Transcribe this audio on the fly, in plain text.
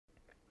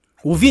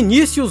O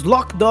Vinicius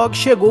Lok Dog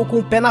chegou com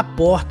o pé na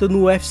porta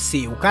no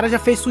UFC. O cara já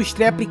fez sua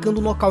estreia aplicando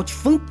um nocaute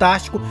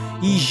fantástico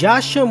e já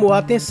chamou a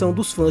atenção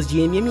dos fãs de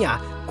MMA,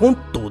 com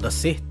toda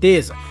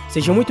certeza.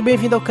 Seja muito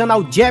bem-vindo ao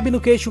canal Jab no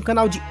Queixo, um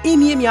canal de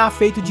MMA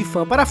feito de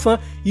fã para fã.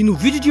 E no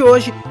vídeo de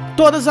hoje,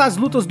 todas as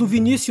lutas do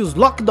Vinicius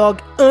Lok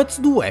Dog antes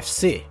do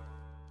UFC.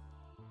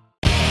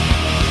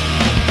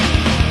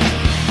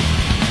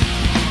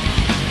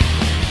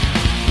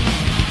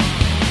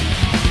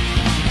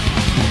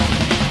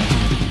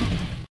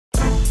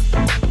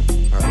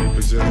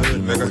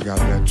 We got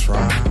that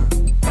tribe,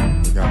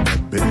 we got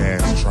that big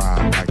ass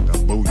tribe like the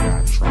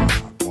Booyah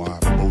tribe, boy.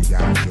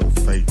 Booyah in your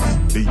face,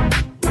 deep,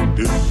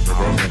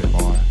 I'll get it,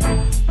 boy.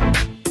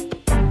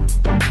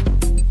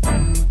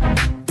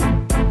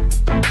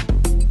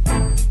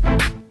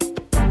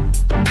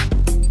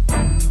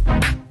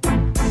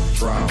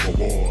 Tribal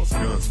wars,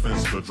 guns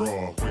fence the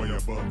draw, way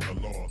above the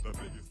law, the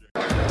biggest.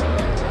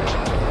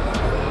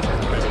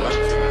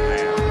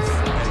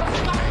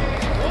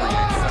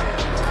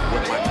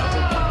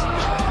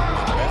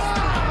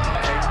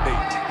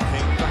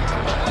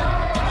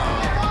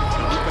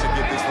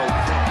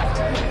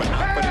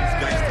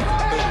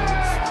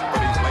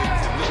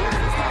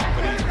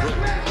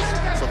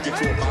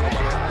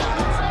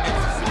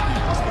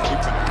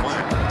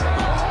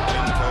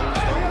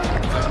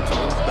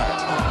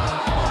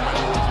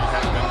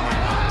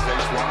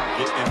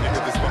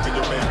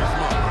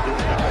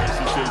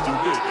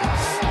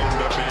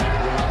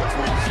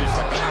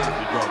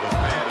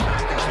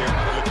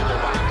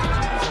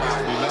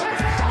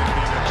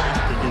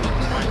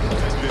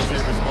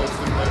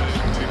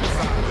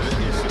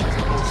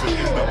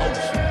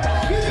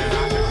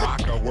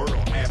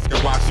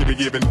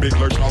 Giving big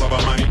lurch all of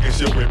her money and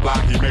she'll reply,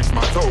 he makes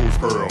my toes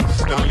curl.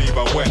 Don't leave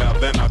her wetter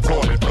than a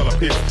toilet full of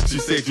piss. She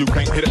says you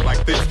can't hit it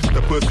like this.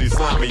 The pussy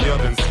slimier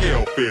than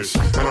scalefish.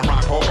 And I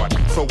rock hard,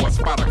 so a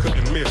spot I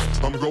couldn't miss.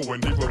 I'm going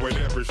deeper with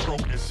every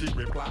stroke and she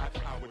replied,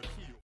 I would kill.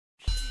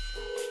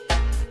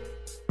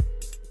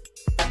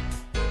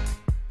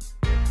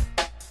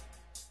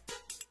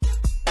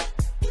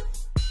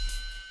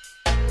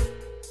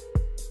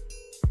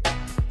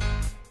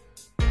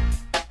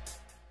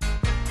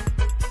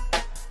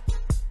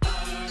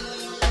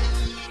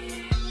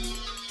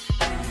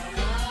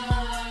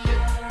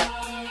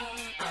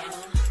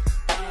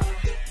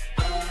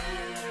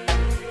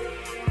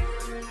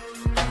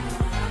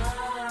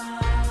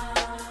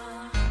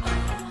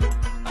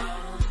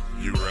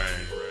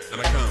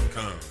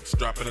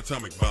 Dropping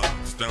atomic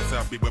bombs down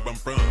south be where I'm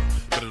from.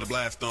 Better to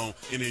blast on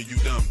any of you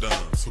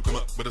dum-dums who come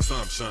up with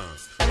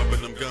assumptions. Up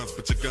in them guns,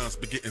 but your guns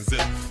be getting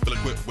zipped. Fill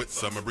equipped with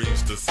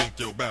submarines to sink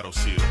your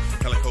battleship.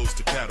 Calicos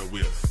to cattle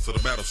wheels, so the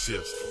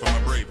battleships for my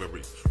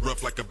bravery.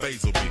 Rough like a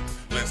basil bee.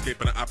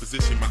 Landscape in the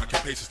opposition, my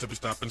occupation's to be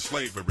stopping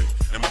slavery.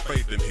 And my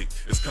faith in heat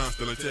is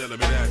constantly telling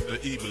me that the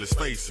evil is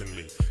facing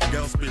me.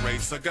 Girls be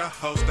race, I got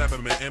hoes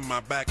stabbing me in my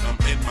back. I'm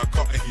in my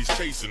car and he's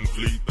chasing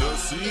fleet the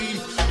scene.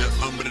 Yeah,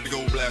 I'm ready to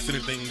go blast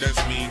anything that's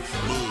mean.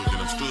 Mugging,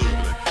 I'm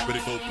struggling, ready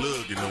for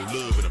plugging, no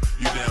loving them.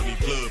 You down, me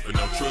plugging,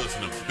 no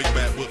trusting them. Big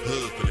bad whoop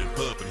huffing and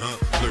puffing, huh?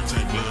 Lurch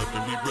ain't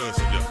bluffing, we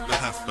rushing ya. The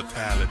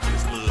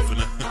hospitality's loving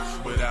her.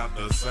 Without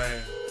the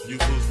sad, you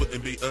fools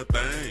wouldn't be a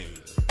thing.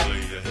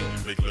 Player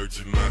hating, big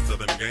lurch in my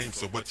southern game,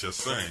 so what you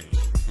saying?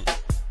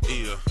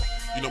 Yeah,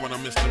 you know what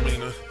I'm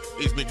misdemeanor?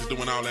 These niggas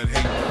doing all that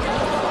hate.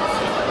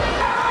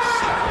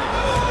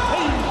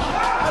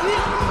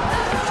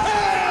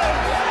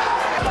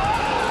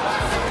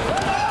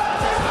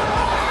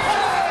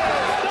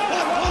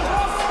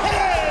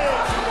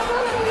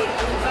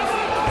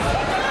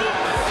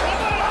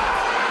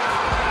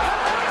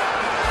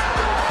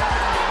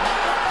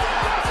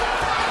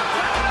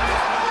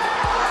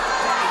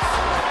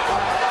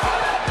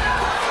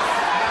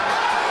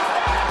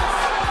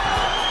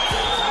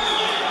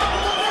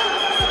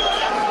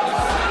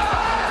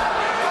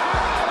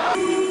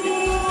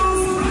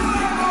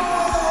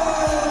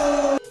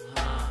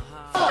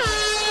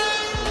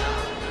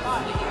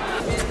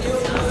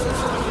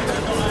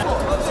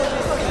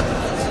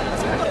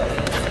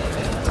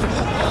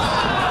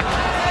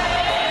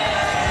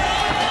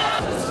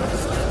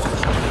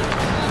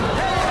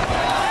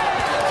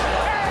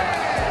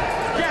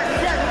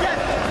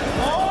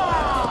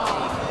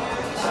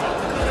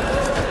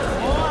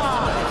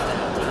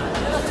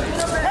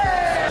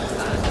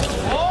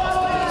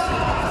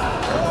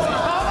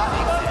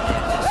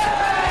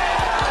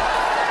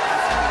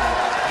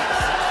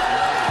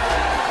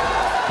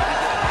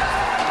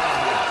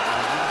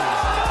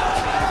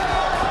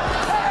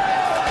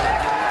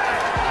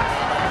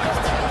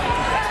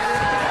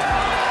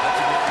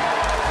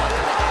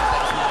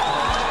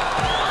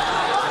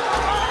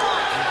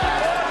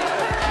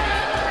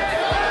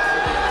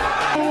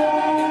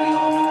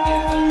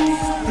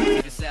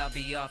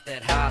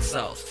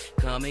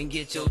 Come and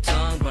get your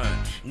tongue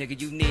burned. Nigga,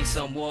 you need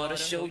some water.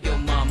 Show your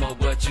mama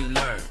what you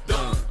learned.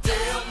 Don't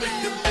tell me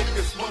them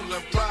niggas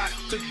wanna ride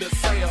to the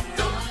south.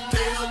 Don't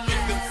tell me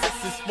them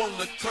sissies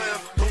wanna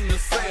climb on the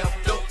south.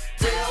 Don't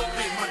tell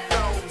me my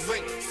dogs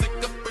ain't sick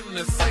up in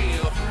the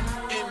south.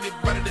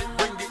 Anybody that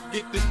bring it,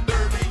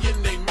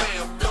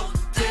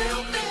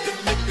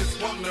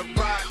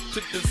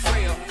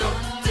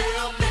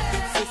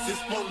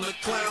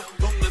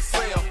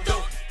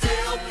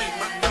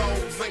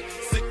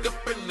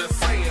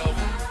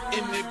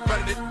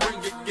 burn it,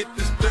 bring it, get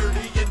this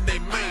dirty in they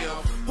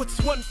mouth. What's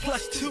 1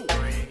 plus 2?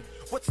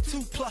 What's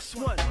 2 plus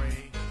 1?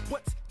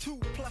 What's 2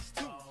 plus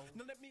 2?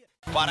 Now let me...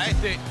 Para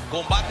este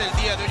combate el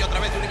día de hoy a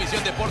través de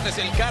Univisión Deportes,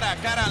 el cara a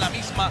cara a la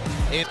misma.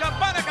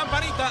 Campana,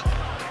 campanita,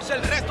 es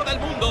el resto del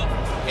mundo.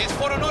 Es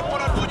por honor,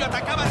 por orgullo,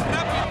 atacaban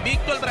rápido.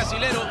 Invicto el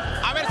brasilero,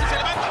 a ver si se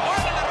levanta,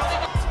 guarda la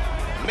rodilla.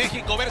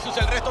 México versus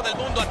el resto del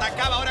mundo,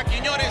 atacaba ahora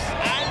Quinonez,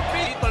 al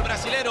pico el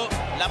brasilero,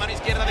 la mano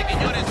izquierda de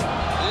Quinonez,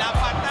 la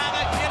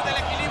patada pierde el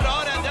equilibrio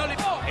ahora el de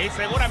Ulisses. Y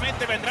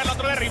seguramente vendrá el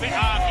otro derribe.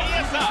 Aquí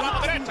está,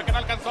 mano derecha que no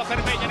alcanzó a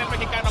hacer bella en el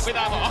mexicano.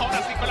 Cuidado,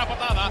 ahora sí con la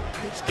patada.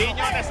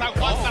 Quinonez,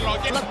 aguántalo.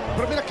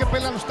 Pero mira qué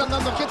pelea nos están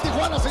dando aquí en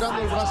Tijuana,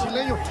 el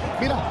brasileño.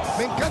 Mira,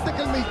 me encanta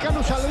que el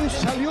mexicano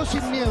salió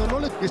sin miedo, ¿no?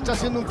 Le está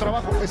haciendo un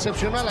trabajo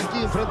excepcional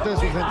aquí enfrente de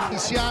su gente.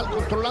 Inicial,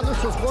 controlando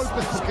esos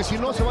golpes, porque si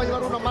no se va a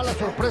llevar una mala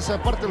sorpresa de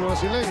parte de los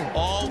brasileños.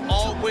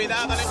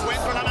 Cuidado, el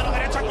encuentro, la mano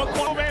derecha con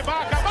Rubem, va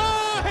a acabar.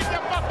 Y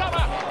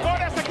empatada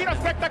con ese giro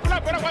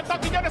espectacular, pero aguantó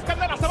Quinonez,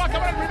 Candela, se va a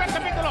acabar el primer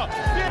capítulo.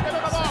 Viene el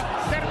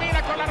 1-2,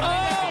 termina con la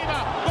rodilla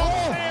encima.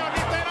 Boxeo,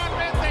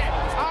 literalmente.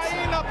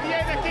 Ahí lo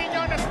tiene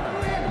Quinonez.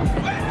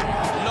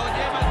 Lo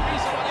lleva al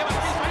piso, ahí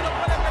no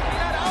puede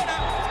terminar ahora.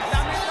 La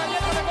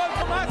metralleta de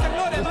golpe más,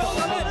 señores, vamos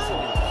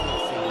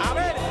a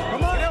ver.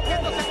 Creo que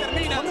esto se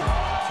termina.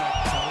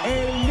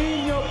 El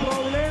niño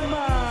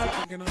problema.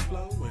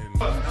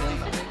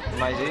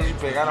 Mas eles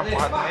pegaram a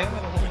porrada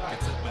mesmo.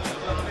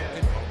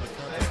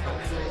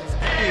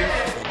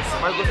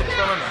 Mas eu tô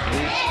falando,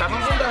 os caras não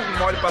vão dar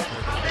mole pra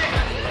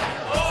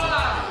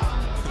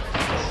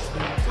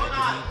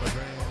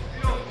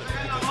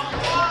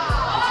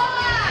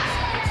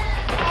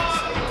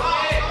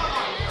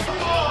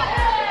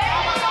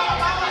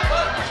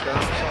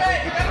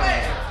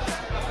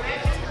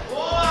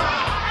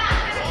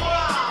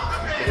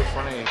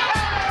telefone aí.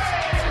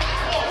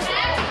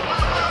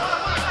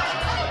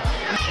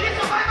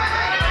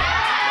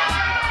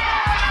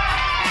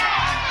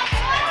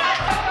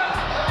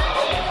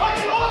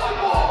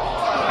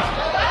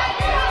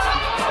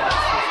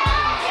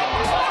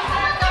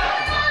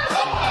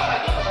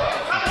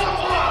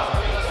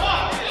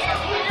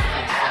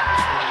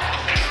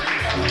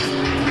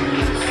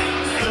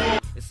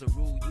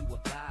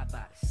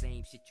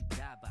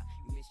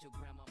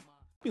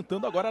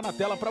 Pintando agora na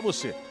tela para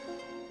você.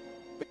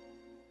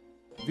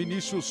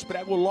 Vinicius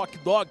prega o Lok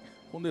Dog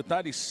com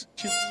detalhes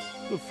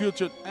do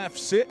Future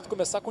UFC.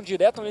 Começar com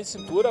direto na linha de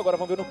cintura, agora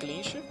vamos ver no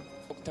clinch.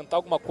 Vou tentar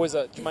alguma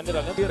coisa de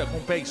maneira lenta. Com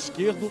o pé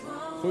esquerdo,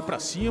 foi para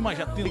cima,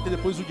 já tenta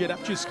depois o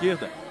direto de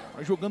esquerda.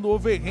 Vai jogando o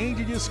overhand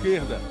de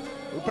esquerda.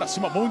 Foi para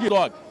cima, mão de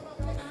Dog.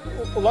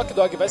 O Lok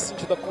Dog vai se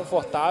sentindo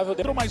confortável.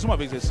 Entrou mais uma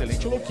vez,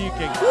 excelente low kick,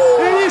 hein?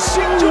 Ele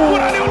sentiu por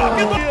ali o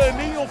Lok Dog.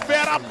 Pianinho,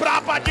 fera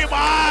brava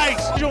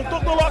demais. Juntou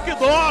com o Lok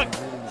Dog.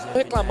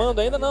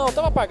 Reclamando ainda, não,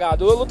 tava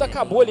apagado. A luta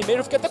acabou ali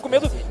mesmo. Eu fiquei até com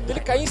medo dele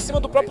cair em cima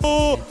do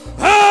próprio...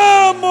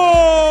 Ramos!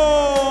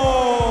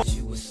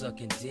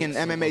 An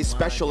MMA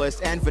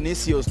specialist and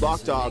Vinicius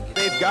Lok Dog.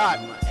 They've got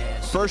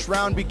first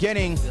round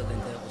beginning.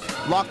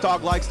 Lok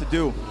Dog likes to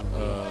do.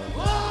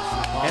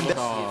 And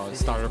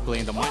started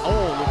playing the mind.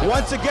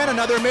 Once again,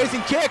 another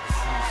amazing kick.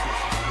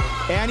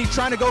 And he's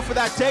trying to go for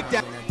that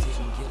takedown.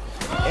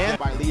 And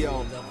by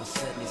Leo.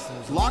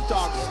 Lok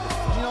Dog,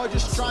 you know,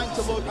 just trying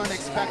to look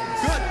unexpected.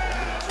 Good.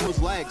 Those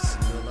legs.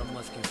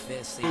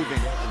 Moving.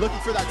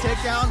 Looking for that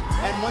takedown.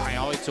 And once I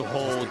always to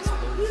hold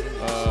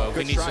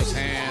Vinicius'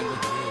 hand.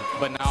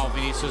 But now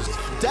Vinicius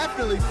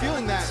definitely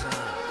feeling that.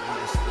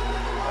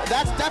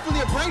 That's definitely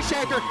a brain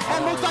shaker.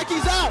 And looks like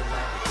he's out.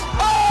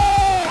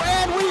 Oh,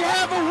 and we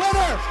have a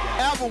winner.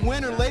 Have a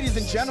winner, ladies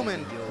and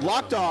gentlemen.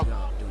 Lok Dog,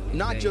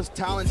 not just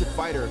talented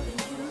fighter,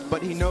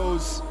 but he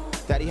knows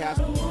that he has.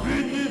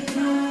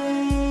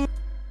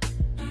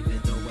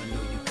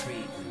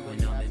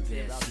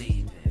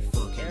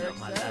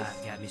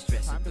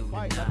 Time to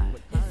fight. Trying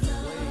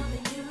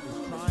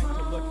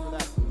to look for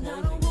that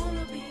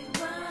closing.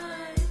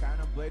 Kind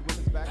of blade with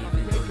his back on the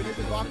cage, but it's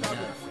Lok Dog.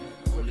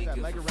 Push that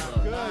leg around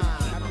good.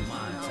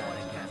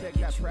 Take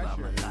that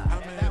pressure.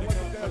 That was a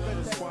good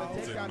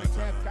takedown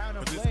attempt. Kind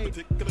of blade.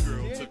 Particular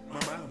girl took my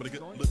mind, but a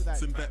good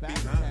looks in that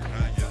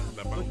behind.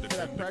 Looking for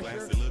that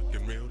pressure.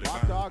 Looking real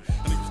Lok Dog.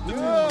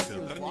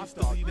 Good. Lok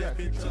Dog. Yeah,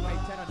 made 10 on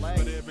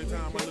legs. But every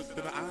time I looked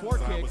at the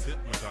eyes, I was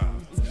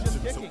hypnotized. He's just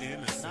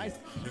kicking. Nice.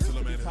 Until I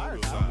met her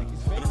real side.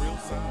 And the real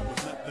side was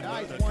nothing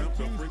nice but a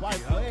 1-2 by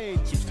Blade.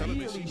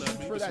 Immediately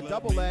shoots for that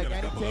double leg,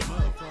 and he takes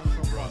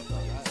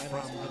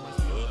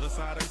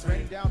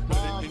raining down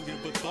bombs.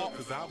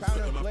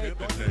 Counter Blade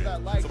going for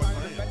that leg, trying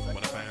to defend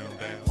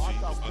that. Lok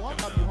Dog one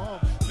up you home.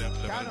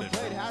 Counter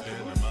Blade has to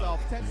move himself.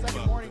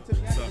 10-second warning to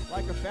the end.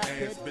 Like a fat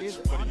kid is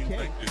on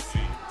cake.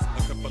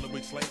 A couple of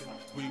weeks later,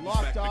 we was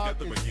Lok back Dog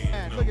together is, again.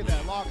 man, look at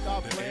that. Lok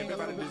Dog playing a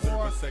little bit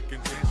more.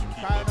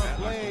 Counter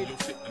Blade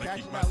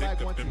catching that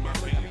leg once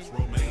again.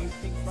 He's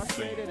being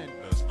frustrated, and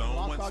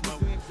Lok Dog is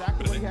doing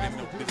exactly what he has to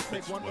do to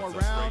take one more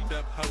round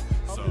of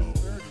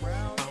this third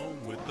round.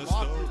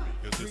 Lok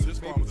is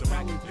probably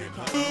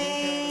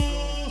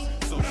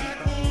So she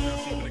thought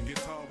she would get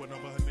tall when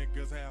over her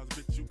niggas' house,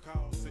 bitch, you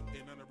call,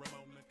 sitting on a rim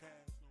on the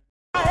cash.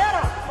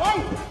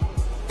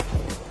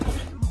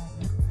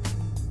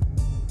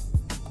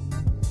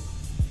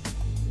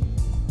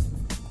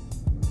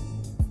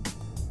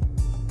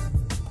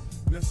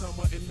 Now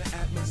somewhere in the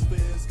atmosphere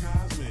is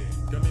cosmic.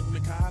 I'm in the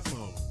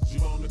cosmos.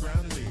 You on the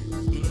ground and leave.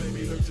 Little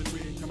baby lurching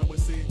rig coming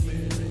with sick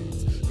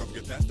lyrics. Cause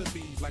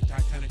catastrophes like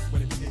Titanic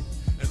when it hit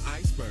an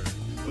iceberg.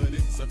 But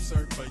it's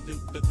absurd for you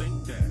to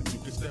think that you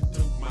can step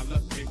to my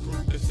lucky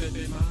crew that said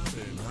they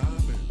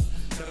Robin.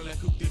 Cadillac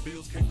hoopty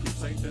bills can't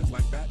crusade that's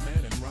like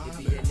Batman and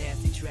Robin. It be a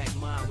nasty track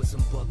mine with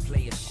some buck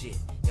player shit.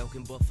 Elk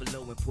and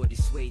Buffalo and Porty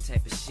Sway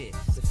type of shit.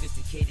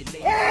 Sophisticated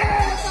lady.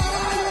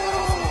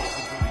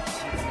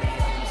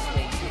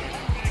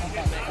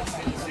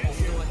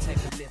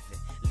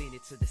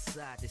 To the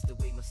side, that's the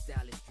way my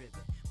style is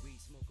driven. We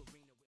smoke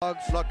arena.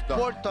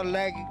 Porto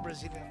Alegre,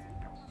 Brazilian.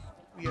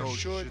 We are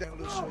sure that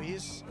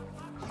Luiz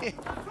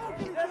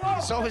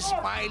he's always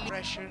smiling.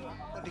 Pressure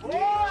on the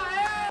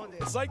game.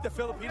 It's like the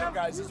Filipino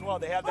guys as well.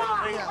 They have that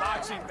great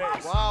boxing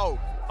face. Wow.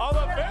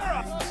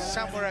 Oliveira.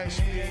 Samurai.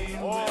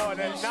 Oh, and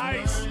a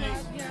nice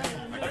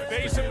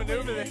evasive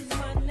maneuver there.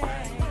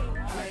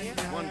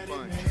 One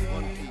punch,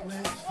 one peak.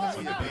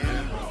 See the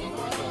man.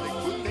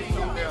 Good thing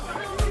on there.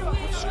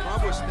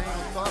 Scrubber staying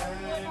on top.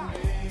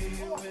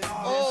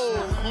 Oh,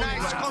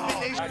 nice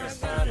combination.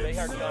 They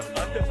are done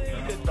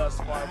undefeated thus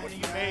far. What do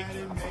you make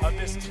of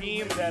this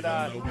team that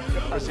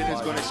Brazil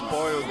is going to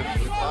spoil the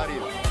party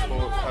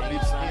for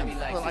Khabib's team?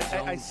 Well,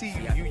 I see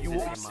you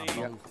will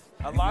see.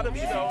 A lot of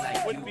you though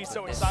wouldn't be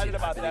so excited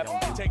about that.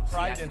 You take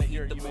pride in it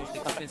here.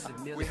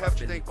 We have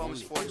to take palm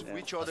sports.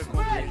 Which other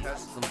country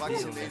has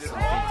vaccinated?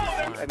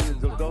 I mean,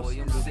 those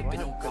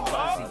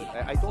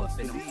I don't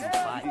believe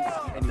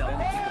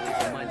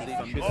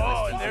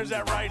oh, and there's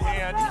that right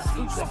hand.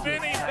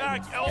 Spinning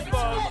back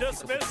elbow,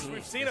 just missed.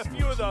 We've seen a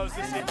few of those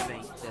this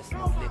evening.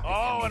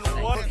 Oh, and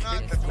what?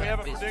 We have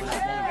a prediction for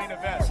the main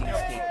event. It's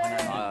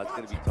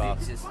going to be tough.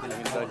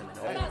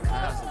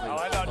 Oh,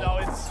 I don't know.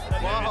 It's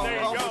there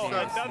you go.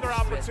 Another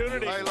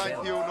opportunity. I like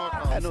you,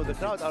 knockout. I know the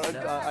crowd are.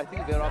 I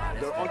think they're up.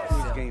 They're on to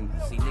this game.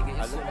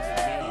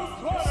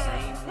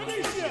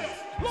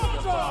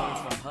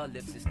 From her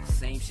lips, it's the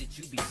same shit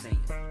you be saying.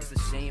 It's a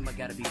shame I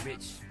gotta be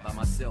rich by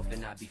myself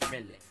and not be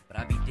friendly. But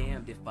I'd be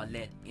damned if I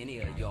let any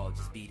of y'all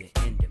just be the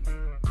end of me.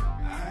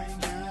 I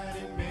got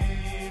it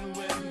made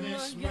with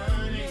this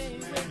money.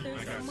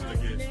 I got to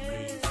get me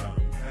some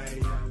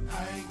pay.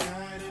 I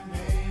got it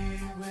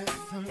made with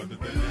some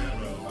pay.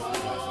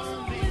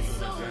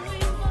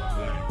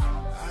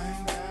 I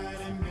got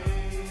it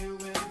made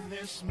with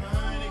this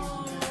money.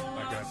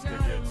 I got to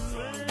get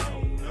some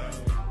more.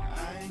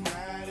 I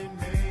got it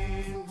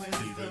made with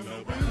even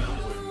though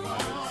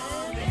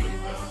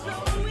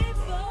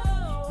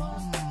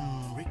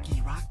Ricky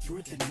Rock,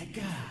 you're the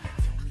nigga.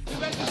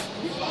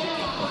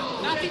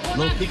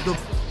 No kick do...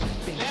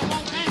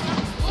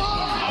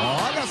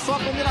 Olha só a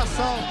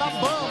combinação, tá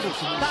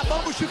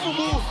bambo o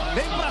Chifumu,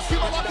 vem pra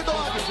cima o Lok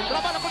Dog,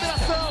 trabalha a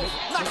combinação,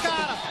 na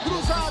cara,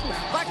 cruzado,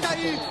 vai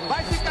cair,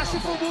 vai ficar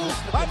Chifumu,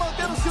 vai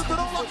manter o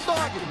cinturão o Lok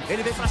Dog,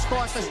 ele vem pras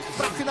costas,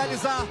 pra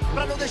finalizar,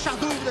 pra não deixar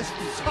dúvidas,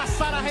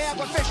 passar a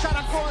régua, fechar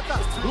a conta,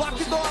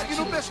 Lok Dog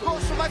no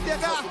pescoço vai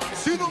pegar,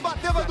 se não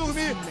bater vai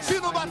dormir, se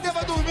não bater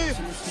vai dormir,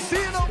 se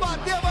não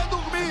bater vai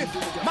dormir,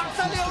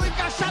 Mata-Leão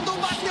encaixado,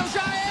 bateu,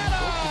 já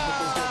era!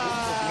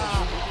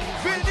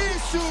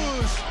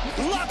 Vinicius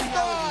Lok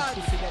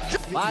Dog!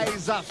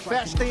 Mais a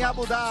festa em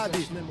Abu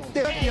Dhabi.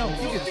 Campeão,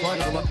 que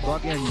vitória do Lok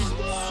Dog, hein?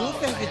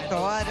 Super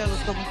vitória,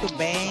 lutou muito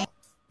bem.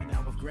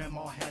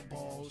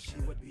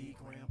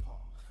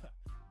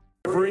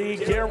 Free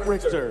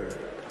character.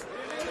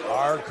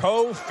 Our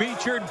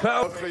co-featured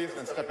bout.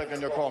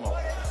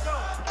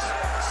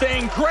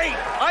 Saying, great,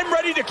 I'm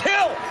ready to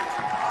kill.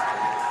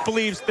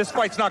 Believes this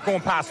fight's not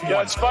going past one.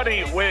 Yeah, it's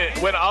funny,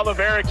 when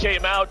Oliveira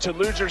came out to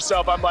lose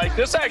herself, I'm like,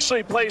 this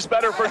actually plays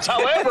better for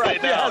Taleb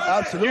right now. Yes,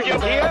 absolutely.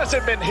 He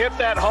hasn't been hit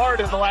that hard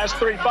in the last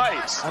 3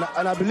 fights.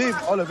 And I believe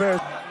Oliveira's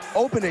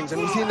openings,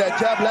 and we've seen that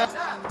jab left.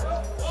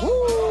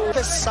 Woo!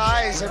 The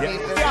size, I mean.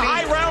 The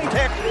high round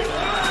kick.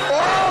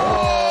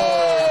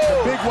 Oh!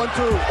 The big one,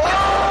 too.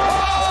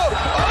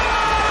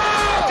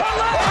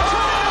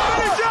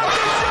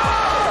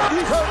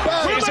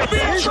 He's in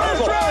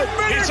trouble.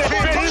 He's in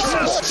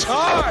business.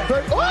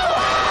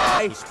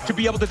 To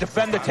be able to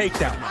defend the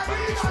takedown.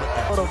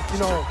 You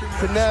know,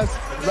 finesse,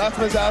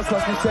 Rathman's ass,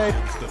 like you say.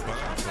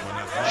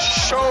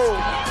 Show.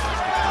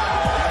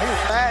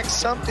 Back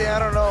something, I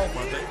don't know.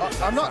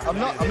 I'm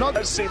not.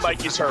 It seems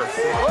like he's hurt. Look at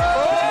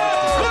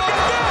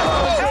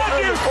that!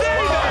 Did you see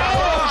that?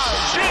 Oh,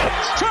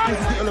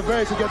 shit!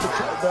 Oliveira to get the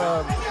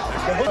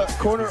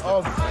corner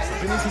of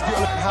Vinicius.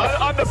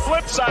 On the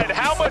flip side,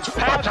 how much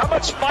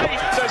fight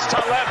does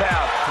Taleb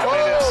have?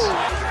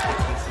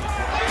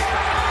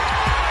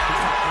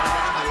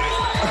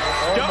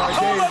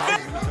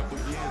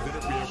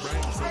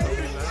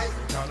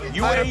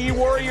 UAE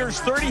Warriors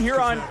 30 here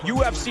on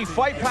UFC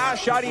Fight Pass.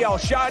 Shadi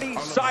Al-Shadi,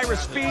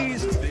 Cyrus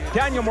Fees,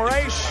 Daniel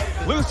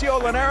Moraes, Lucio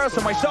Linares,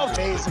 and myself.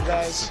 Amazing,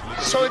 guys.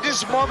 So in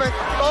this moment,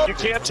 You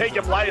can't take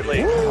him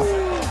lightly.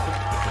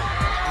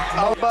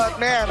 oh, but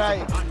man,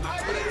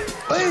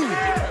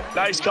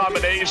 Nice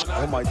combination.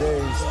 Oh my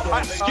days.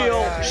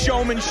 Skill,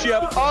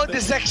 showmanship. all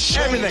this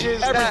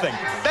exchanges, everything.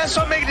 That's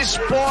what makes this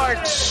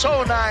sport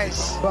so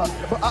nice. But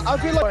I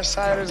feel like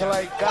Outsiders are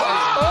like,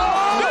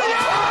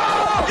 guys.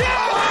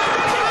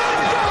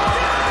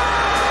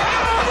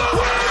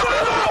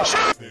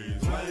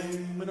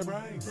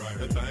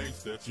 The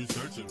things that you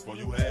searching for,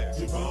 you had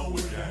your own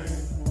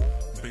game.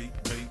 Bait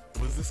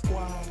was the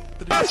squad.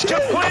 That's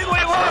completely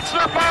lost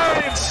their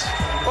minds.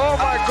 Oh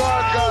my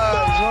God,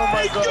 guys. Oh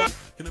my God.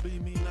 Gonna be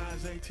me,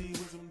 Nas, AT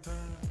with some time.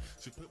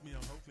 She put me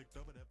on hold, flicked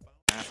over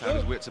that. Half had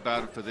his wits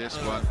about him for this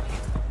one.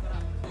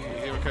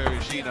 Here we go,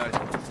 Shino.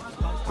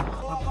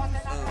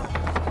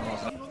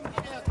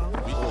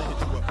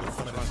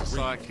 Nice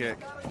side kick.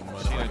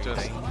 Shino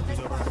just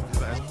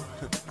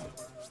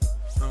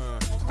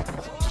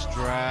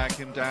drag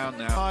him down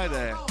now. Hi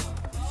there.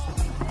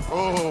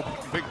 Oh,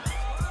 big.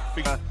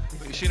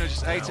 Shino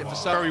just ate it for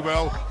so very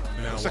well.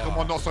 The second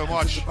one, not so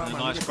much. And a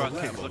nice front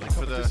kick, looking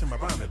for the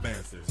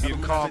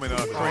Keep calm in a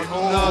great.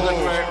 Another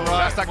great right.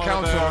 That's that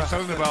counter I was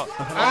telling you about.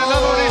 And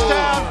another one is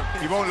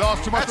down. He won't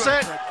last too much.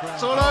 That's it.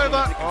 It's all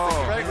over.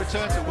 Great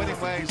return to winning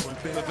ways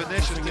for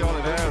Vinicius de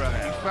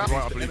Oliveira. Right,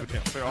 I believe it.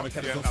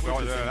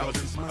 That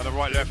was the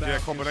right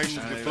left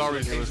combination. The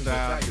flurries was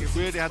down. He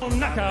really had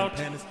knockout.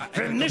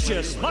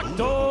 Vinicius Lok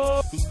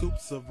Dog.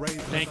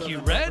 Thank you,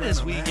 Red,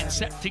 as we get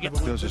set to get.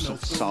 those are some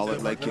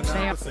solid leg kicks.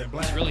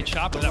 He's really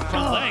chopping that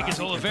front leg. Is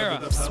Oliveira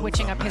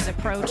switching up his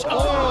approach.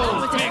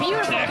 Oh, it's a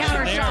beautiful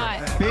counter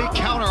shot. Big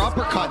counter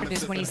uppercut. It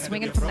is when he's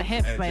swinging from the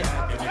hip, but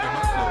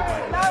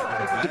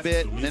a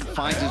bit and then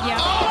finds his. Yeah.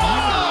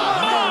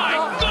 Oh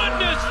my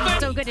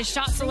goodness! So good his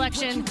shot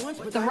selection.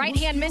 The right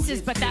hand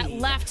misses, but that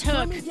left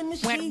hook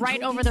went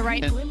right over the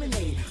right.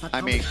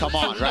 I mean, come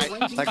on, right?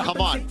 Like,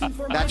 come on.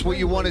 That's what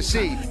you want to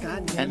see.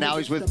 And now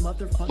he's with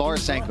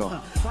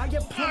Lorisenko.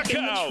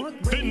 Knockout,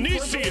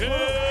 Vinicius!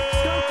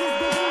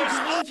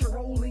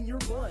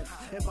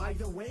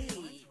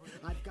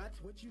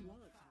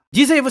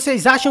 Diz aí,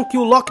 vocês acham que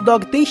o Lok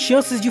Dog tem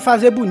chances de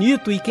fazer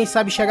bonito e quem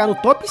sabe chegar no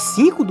top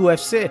 5 do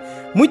UFC?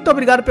 Muito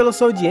obrigado pela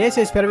sua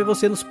audiência, espero ver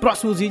você nos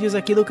próximos vídeos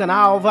aqui do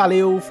canal.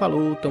 Valeu,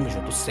 falou, tamo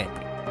junto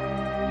sempre.